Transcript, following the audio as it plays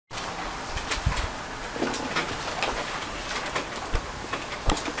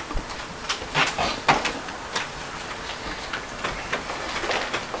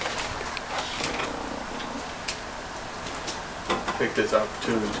take this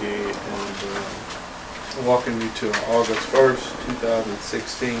opportunity and welcome you to our August 1st,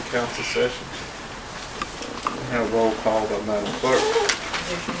 2016 council session. We have roll call by Madam Clerk.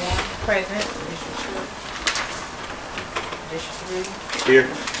 District 1, present. District 2. District 3. Here.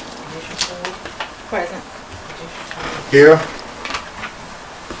 District 4, present. District 5. Here.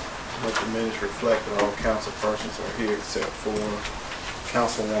 Let the minutes reflect that all council persons are here except for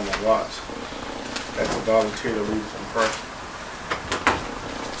Councilwoman Watts. That's a volunteer to lead us in prayer.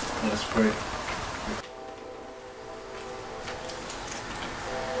 Let's pray.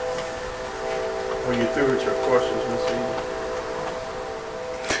 Are you through with your questions, Ms.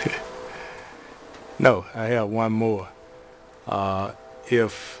 Eden? No, I have one more.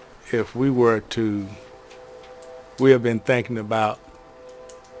 If we were to, we have been thinking about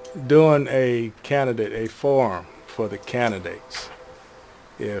doing a forum for the candidates.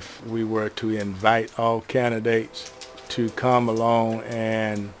 If we were to invite all candidates to come along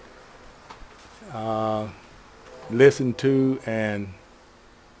and listen to and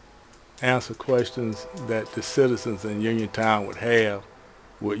answer questions that the citizens in Uniontown would have,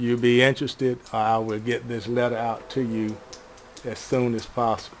 would you be interested? I will get this letter out to you as soon as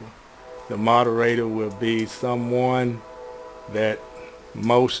possible. The moderator will be someone that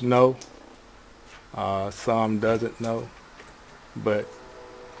most know, some doesn't know, but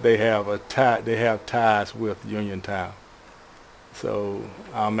they have ties with Uniontown. So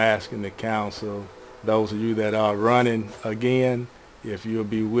I'm asking the council, those of you that are running again, if you'll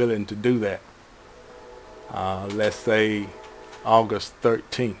be willing to do that. Let's say August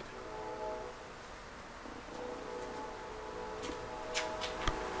 13th.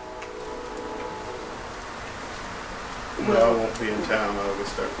 No, I won't be in town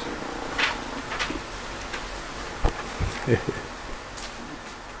August 13th.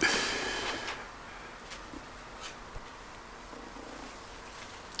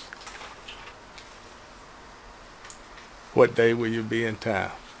 What day will you be in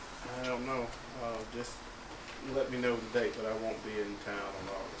town? I don't know. Just let me know the date, but I won't be in town on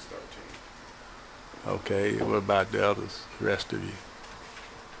August 13th. Okay, what about the others, rest of you?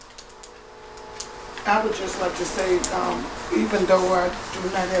 I would just like to say, even though I do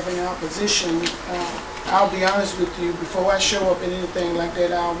not have any opposition, I'll be honest with you, before I show up in anything like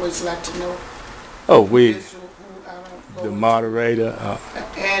that, I always like to know Oh, the moderator.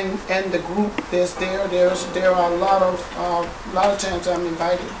 And the group that's there. There are a lot of times I'm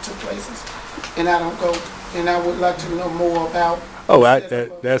invited to places and I don't go, and I would like to know more about. Oh,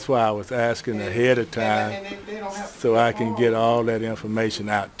 that's why I was asking ahead of time, and they don't have to so I can get all that information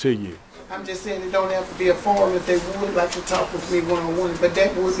out to you. I'm just saying it don't have to be a forum if they would like to talk with me one-on-one, but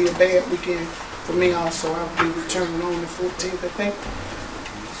that would be a bad weekend for me also. I'll be returning on the 14th, I think,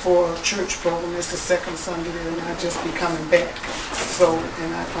 for a church program. It's the second Sunday there, and I'll just be coming back. So,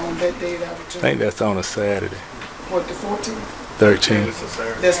 and on that date I return. I think that's on a Saturday. What, the 14th?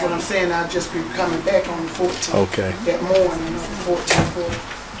 13th. That's what I'm saying. I'll just be coming back on the 14th. Okay. That morning, the 14th for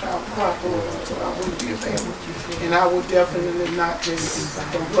clock over, so I wouldn't be available. And I would definitely not just,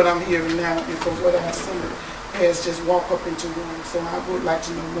 from what I'm hearing now and from what I've seen, as just walk up into one. So I would like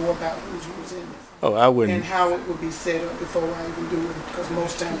to know more about who's in it. Oh, I wouldn't. And how it would be set up before I even do it, because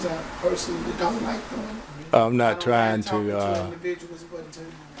most times I personally don't like doing it. I'm not trying to. Individuals, but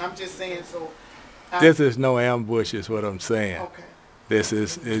I'm just saying. So. This is no ambush, is what I'm saying. Okay. This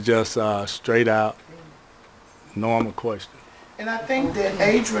is just straight out normal question. And I think that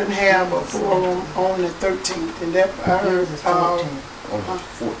Adrian have a forum on the 13th, and that I heard On the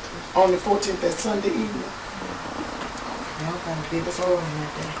 4th. on the 14th, that Sunday evening.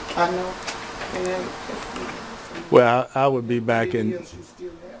 I know. Well, I would be back in.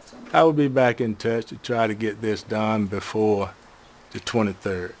 I would be back in touch to try to get this done before the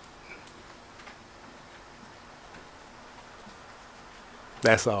 23rd.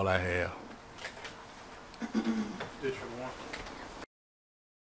 That's all I have. District